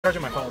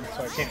Charging my phone,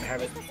 so I can't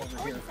have it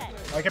over here.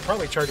 I could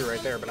probably charge it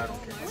right there, but I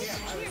don't care.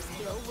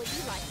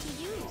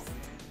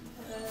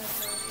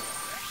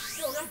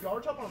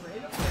 Garchomp on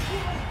random?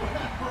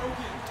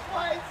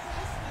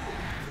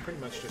 You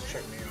pretty much just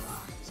check me out,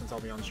 since I'll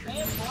be on stream.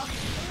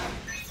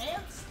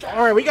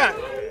 Alright, we got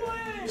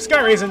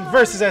SkyRasen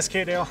versus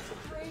SKDale.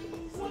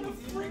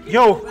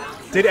 Yo,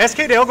 did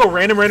SKDale go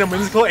random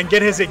whimsical and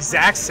get his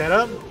exact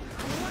setup?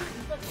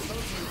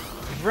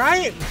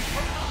 Right?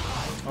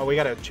 Oh, we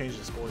gotta change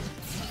the scores.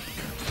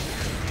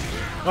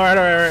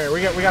 Alright.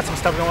 We got some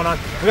stuff going on.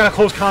 We got a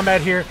close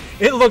combat here.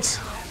 It looks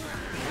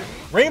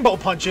rainbow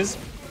punches.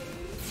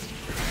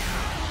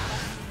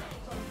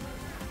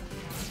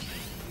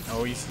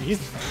 Oh, he's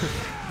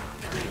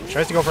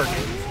tries to go for a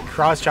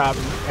cross chop.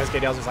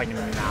 SKDale's just like,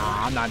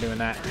 nah, I'm not doing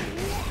that.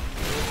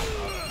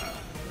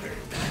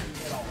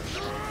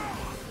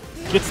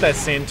 Gets that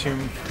Sand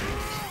Tomb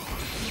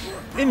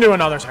into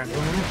another Sand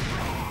Tomb.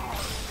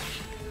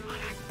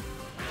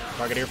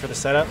 Frogadier for the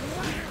setup.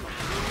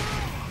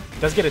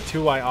 Does get a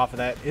 2Y off of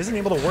that. Isn't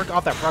able to work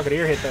off that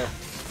Frogadier hit though.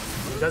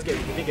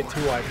 He did get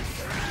 2Y.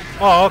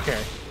 Oh,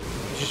 okay.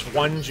 It's just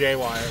one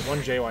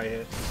JY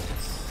hit.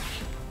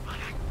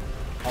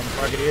 On the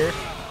Frogadier.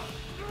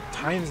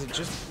 Times it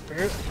just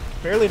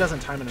barely doesn't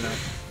time it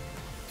enough.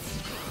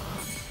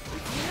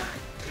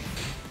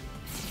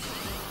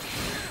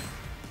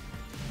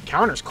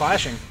 Counters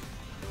clashing.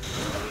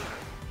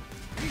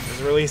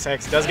 There's a release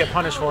X. Does get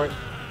punished for it.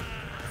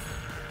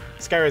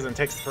 SkyRasen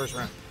takes the first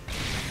round.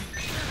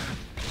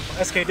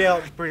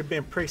 SKDale has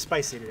been pretty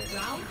spicy today.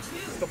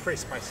 Still pretty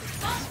spicy.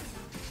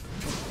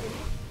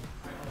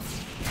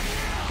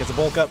 Gets a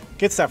bulk up,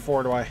 gets that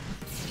forward Y.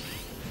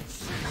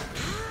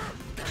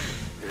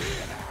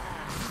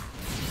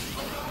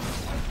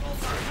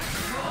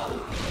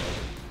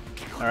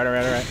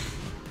 Alright.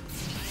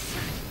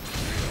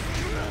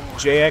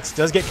 JX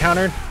does get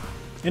countered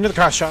into the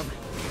cross chop.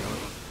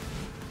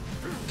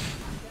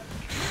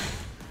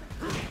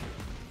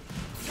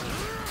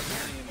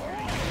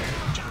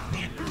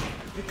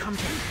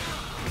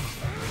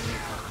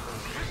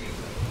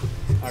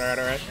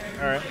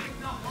 Alright.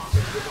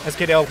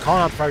 SKDale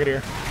calling out the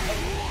Frogadier.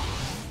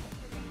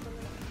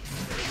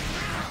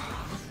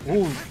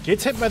 Ooh,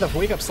 gets hit by the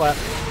wake up slap.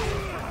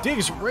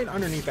 Digs right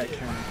underneath that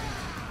counter.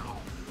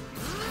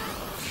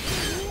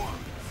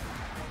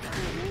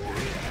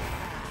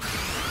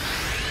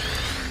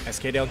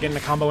 SKDale getting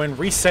the combo in,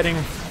 resetting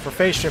for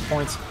phase shift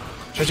points.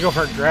 Tries to go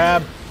for a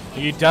grab.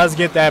 He does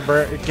get that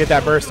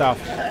burst off.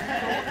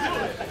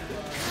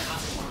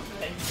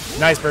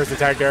 Nice burst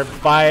attack there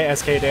by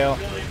SKDale. I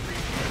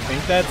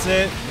think that's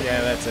it.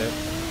 Yeah, that's it.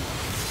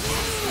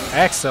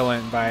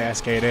 Excellent by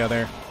SKDale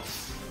there.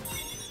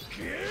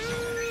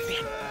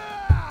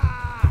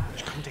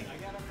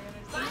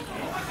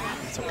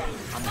 It's okay.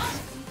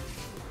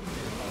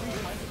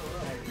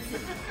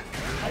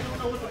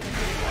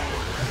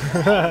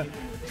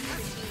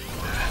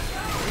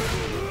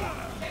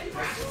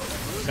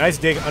 Nice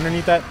dig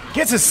underneath that.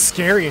 Gets a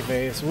scary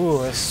face.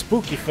 Ooh, a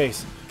spooky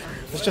face.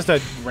 It's just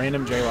a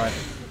random JY.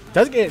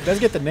 Does get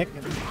the nick.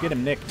 Get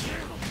him nicked.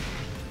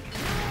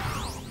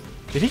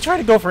 Did he try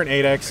to go for an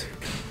 8X?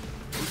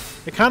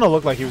 It kind of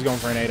looked like he was going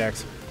for an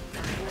 8X.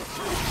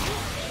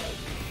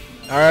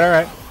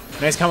 Alright.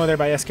 Nice combo there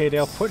by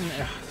SKDale, putting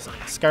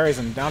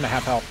SkyRasen down to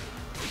half health.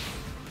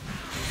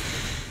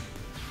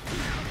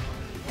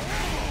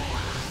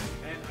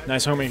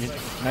 Nice homing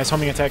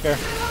attack there.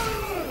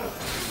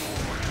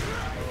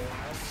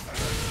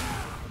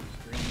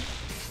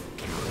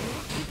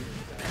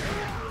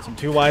 Some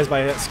 2Ys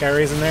by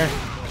SkyRasen there.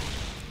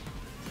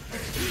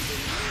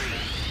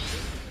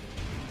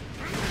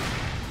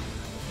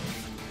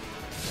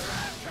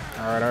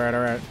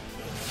 Alright.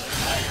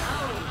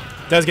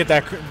 Does get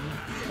that.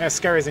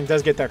 SkyRasen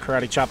does get that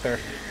karate chop there.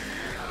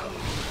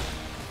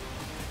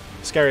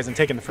 SkyRasen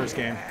taking the first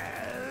game.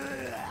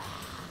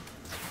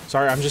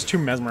 Sorry, I'm just too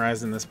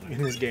mesmerized in this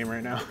game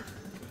right now.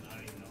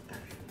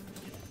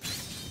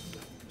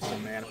 Oh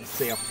man, let's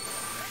see.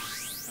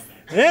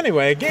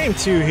 Anyway, game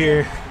 2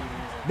 here.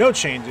 No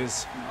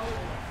changes.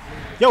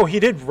 Yo, he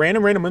did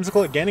random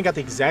whimsical again and got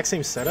the exact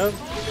same setup.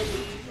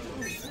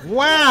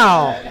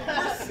 Wow.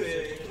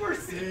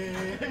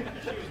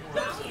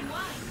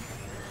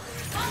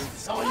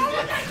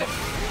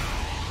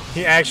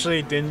 He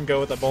actually didn't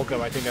go with the bulk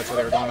up. I think that's what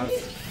they were going with.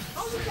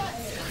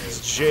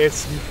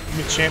 It's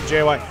Machamp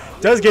JY.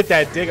 Does get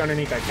that dig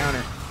underneath that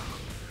counter.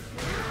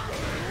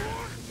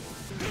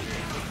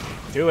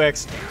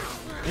 2X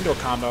into a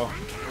combo.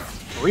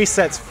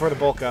 Resets for the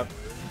bulk up.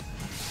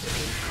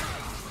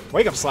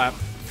 Wake up slap.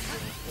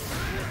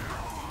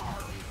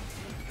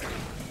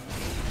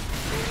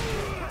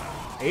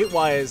 Eight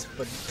Ys,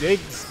 but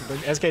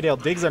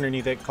SKDale digs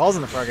underneath it, calls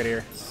in the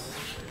Frogadier.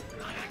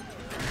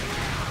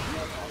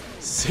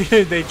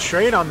 See, they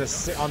trade on the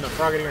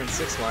Frogadier and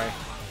 6Y.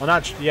 Well,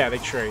 not yeah, they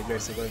trade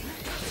basically.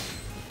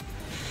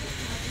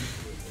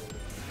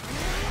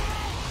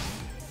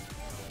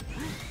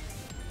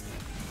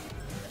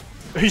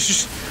 He's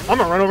just, I'm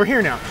gonna run over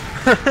here now.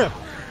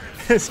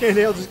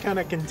 SKDale just kind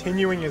of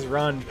continuing his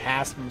run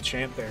past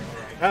Machamp there.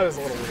 That was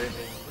a little weird.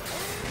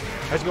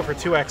 Tries to go for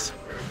 2x.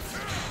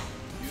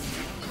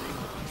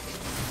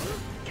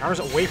 Counters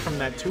away from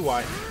that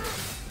 2Y.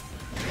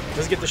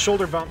 Does get the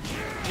shoulder bump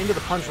into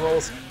the punch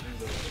rolls.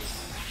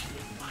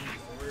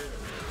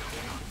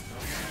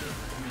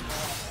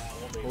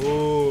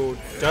 Ooh,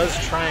 does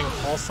try and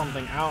call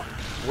something out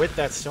with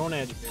that Stone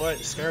Edge, but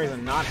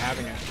SkyRasen not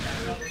having it.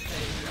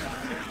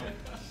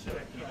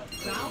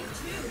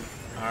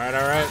 Alright,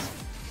 alright.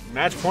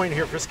 Match point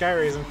here for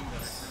SkyRasen.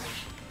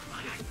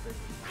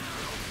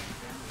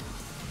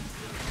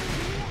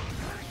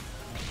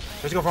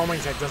 Let's go for homing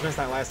attack. Does miss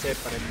that last hit,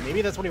 but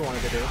maybe that's what he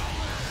wanted to do.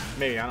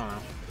 Maybe, I don't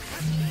know.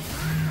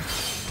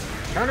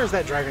 Counters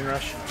that Dragon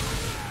Rush.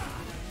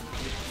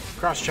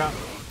 Cross chop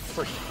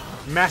for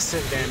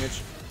massive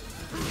damage.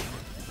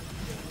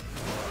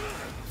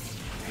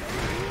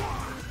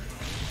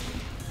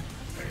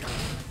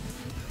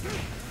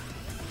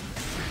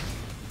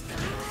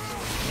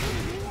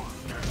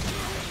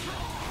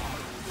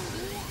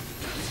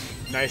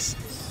 Nice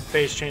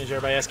phase change there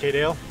by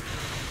SKDale.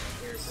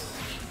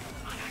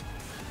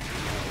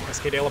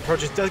 SKDale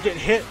approaches, does get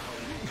hit.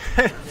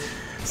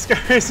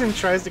 SkyRasen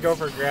tries to go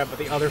for a grab, but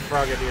the other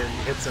Frogadier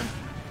hits him.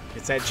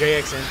 It's that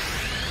JX in.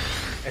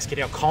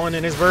 SKDale calling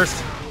in his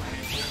burst.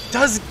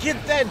 Does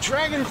get that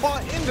Dragon Claw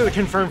into the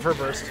confirm for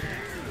burst.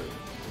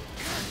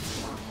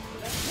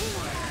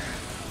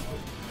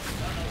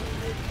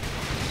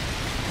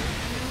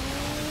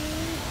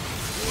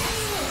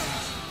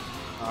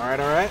 Alright,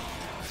 alright.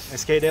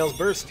 SKDale's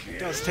burst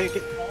does take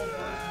it.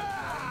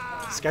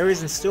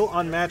 SkyRasen still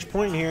on match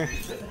point here.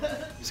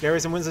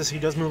 SkyRasen wins this, he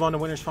does move on to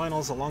winners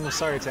finals along with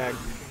Sorry Tag.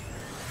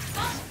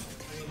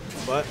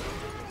 But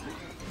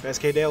if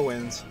SKDale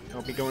wins,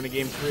 he'll be going to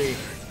game 3.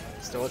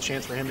 Still a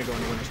chance for him to go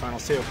into winners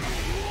finals too.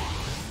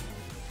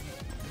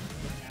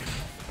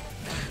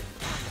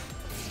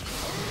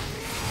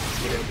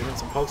 SKDale doing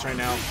some pokes right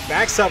now.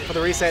 Backs up for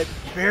the reset.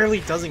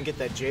 Barely doesn't get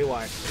that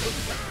JY.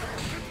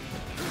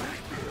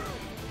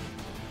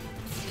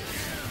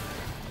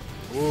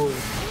 Ooh,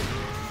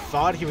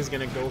 thought he was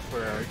gonna go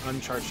for an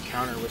uncharged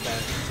counter with that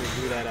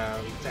to do that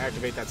to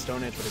activate that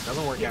Stone Edge, but it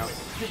doesn't work out.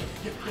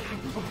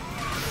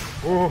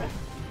 Ooh.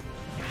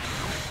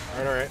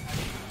 Alright.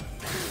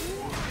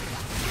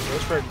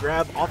 Goes for a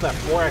grab off that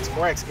 4x.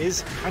 4x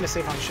is kind of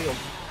safe on shield.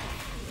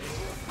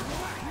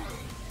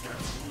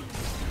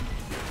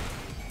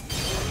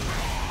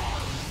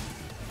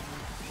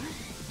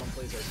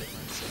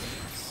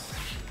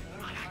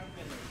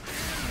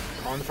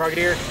 On the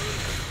Frogadier.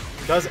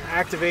 Does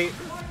activate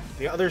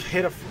the other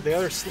hit of the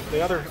other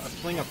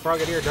fling of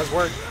Frogadier does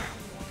work.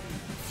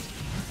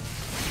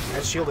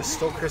 That shield is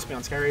still crispy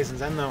on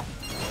SkyRasen's end though.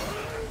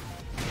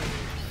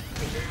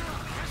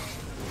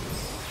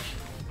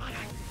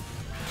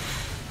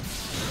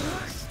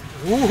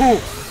 Ooh,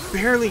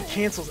 barely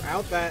cancels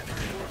out that.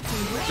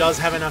 Does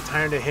have enough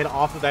time to hit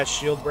off of that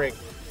shield break.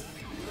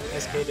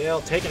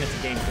 SKDale taking it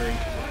to game 3.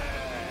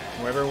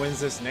 Whoever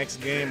wins this next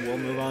game will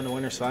move on to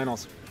winners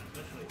finals.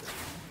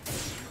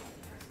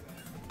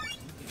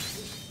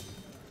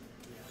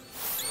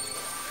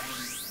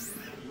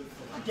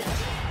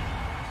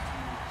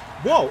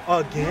 Whoa,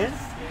 again?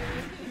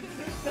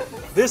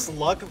 This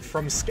luck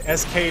from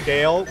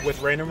SKDale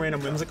with Random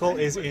Whimsical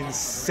is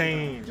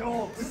insane.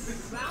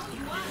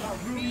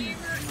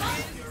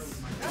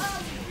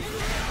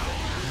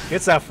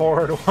 Gets that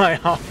forward Y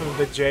off of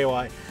the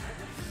JY.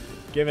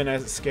 Giving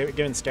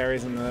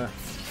SkyRasen the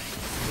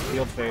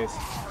field phase.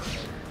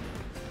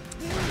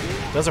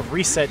 Does a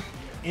reset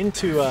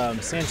into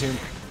Sand Tomb.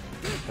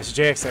 That's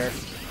JX there.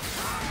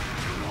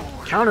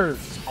 Counter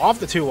off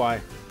the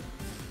 2Y.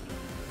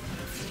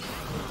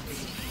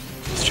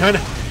 He's trying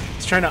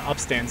to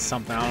upstand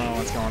something. I don't know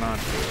what's going on.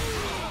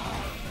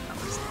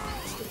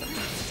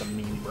 It's a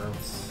meme, bro.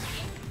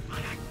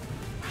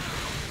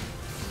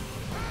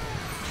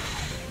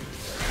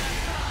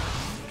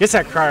 Gets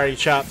that priority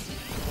chop.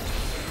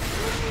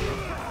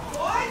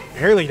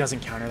 Barely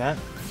doesn't counter that.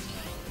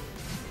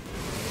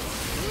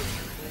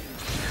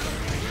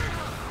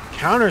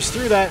 Counters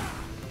through that.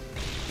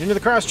 Into the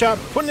cross chop.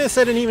 Putting this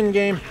at an even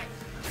game.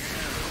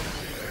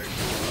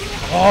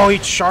 Oh, he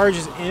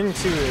charges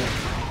into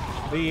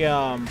the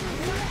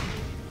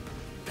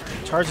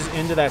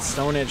that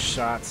Stone Edge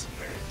shots.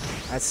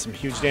 That's some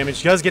huge damage.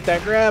 He does get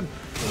that grab.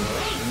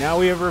 And now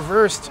we have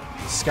reversed.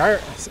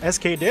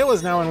 SKDale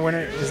is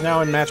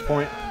now in match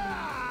point.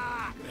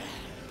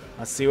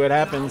 Let's see what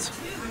happens.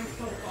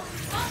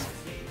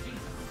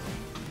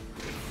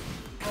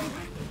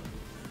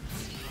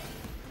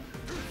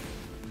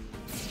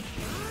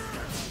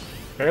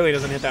 Barely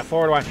doesn't hit that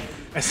forward Y.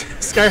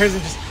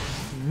 SkyRasen just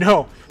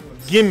no.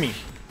 Gimme.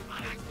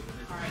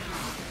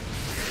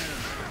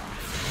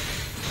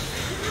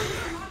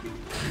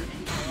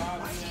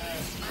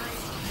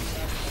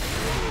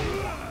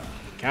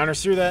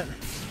 Counters through that.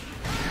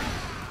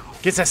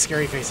 Gets that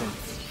scary face in.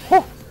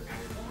 Whew.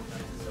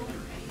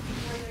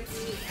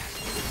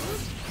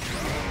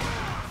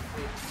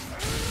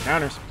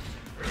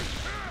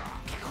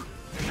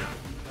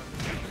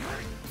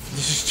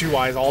 2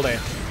 Ys all day.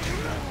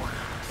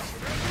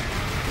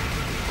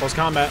 Close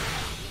combat.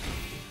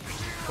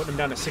 Putting him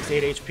down to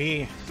 68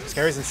 HP.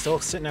 SkyRasen's still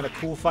sitting at a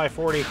cool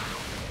 540.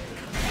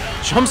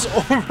 Jumps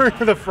over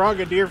the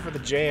Frogadier for the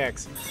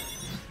JX.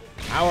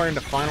 Now we're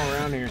into final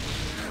round here.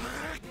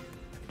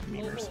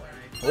 Memers.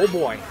 Oh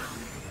boy.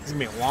 This is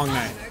going to be a long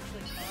night.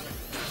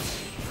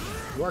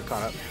 You are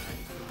caught up.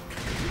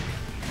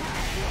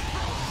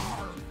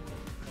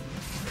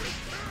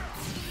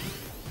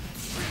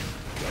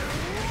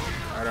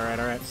 Alright,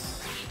 alright.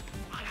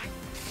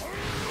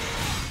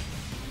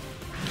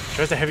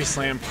 Tries to heavy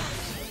slam.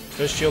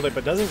 Does shield it,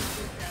 but doesn't.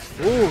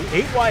 Ooh,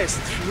 8Y is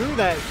through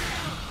that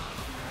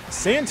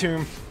Sand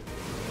Tomb.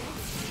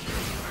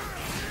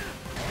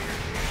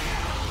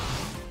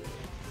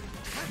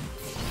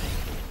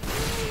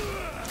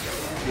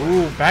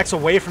 Ooh, backs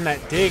away from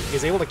that dig.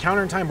 Is able to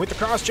counter in time with the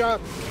cross chop.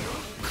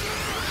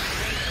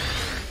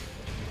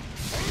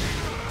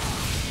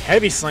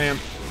 Heavy slam.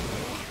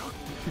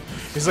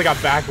 He's like a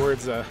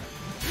backwards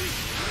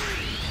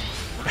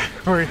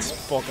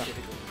bulk up.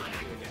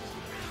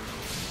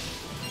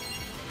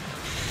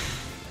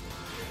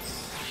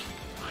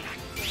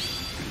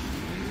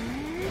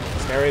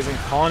 SkyRasen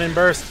calling in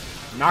burst.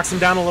 Knocks him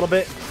down a little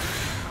bit.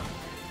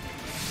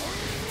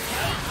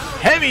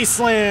 Heavy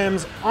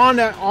slams on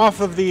that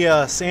off of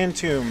the Sand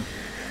Tomb.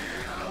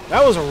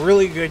 That was a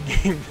really good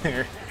game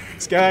there.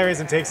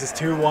 SkyRasen takes his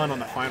 2-1 on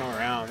the final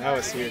round. That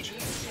was huge.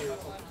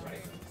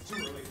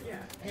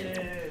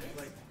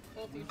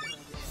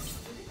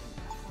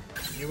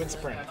 You win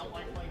sprint.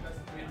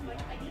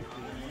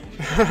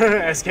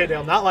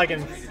 SKDale not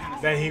liking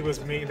that he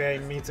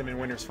meets him in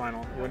winners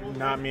final.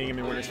 Not meeting him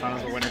in winners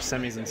finals, but winners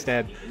semis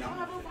instead.